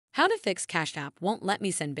How to fix Cash App won't let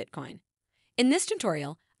me send Bitcoin. In this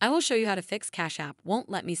tutorial, I will show you how to fix Cash App won't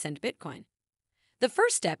let me send Bitcoin. The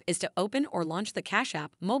first step is to open or launch the Cash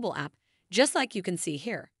App mobile app, just like you can see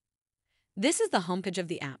here. This is the homepage of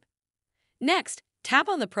the app. Next, tap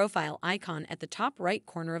on the profile icon at the top right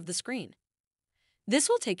corner of the screen. This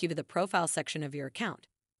will take you to the profile section of your account.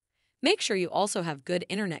 Make sure you also have good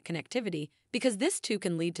internet connectivity because this too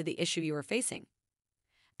can lead to the issue you are facing.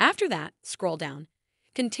 After that, scroll down.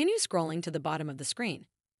 Continue scrolling to the bottom of the screen.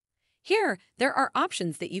 Here, there are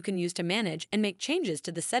options that you can use to manage and make changes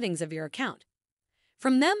to the settings of your account.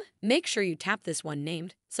 From them, make sure you tap this one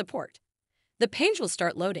named Support. The page will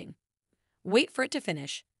start loading. Wait for it to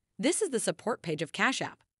finish. This is the support page of Cash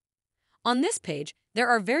App. On this page, there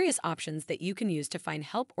are various options that you can use to find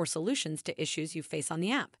help or solutions to issues you face on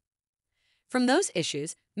the app. From those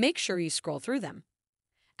issues, make sure you scroll through them.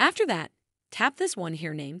 After that, tap this one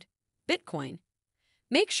here named Bitcoin.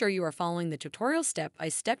 Make sure you are following the tutorial step by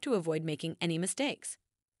step to avoid making any mistakes.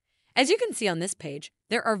 As you can see on this page,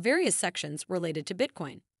 there are various sections related to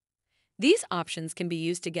Bitcoin. These options can be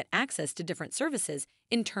used to get access to different services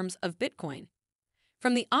in terms of Bitcoin.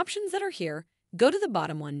 From the options that are here, go to the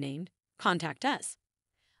bottom one named Contact Us.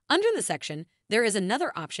 Under the section, there is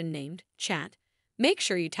another option named Chat. Make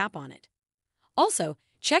sure you tap on it. Also,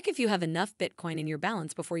 check if you have enough Bitcoin in your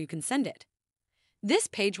balance before you can send it. This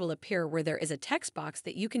page will appear where there is a text box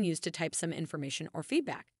that you can use to type some information or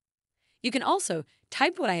feedback. You can also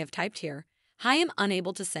type what I have typed here. I am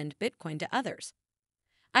unable to send Bitcoin to others.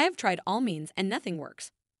 I have tried all means and nothing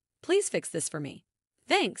works. Please fix this for me.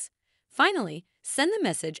 Thanks. Finally, send the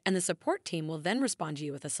message and the support team will then respond to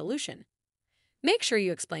you with a solution. Make sure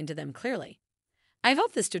you explain to them clearly. I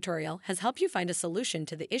hope this tutorial has helped you find a solution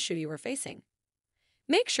to the issue you are facing.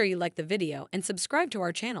 Make sure you like the video and subscribe to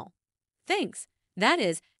our channel. Thanks. That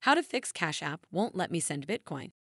is how to fix Cash App won't let me send Bitcoin.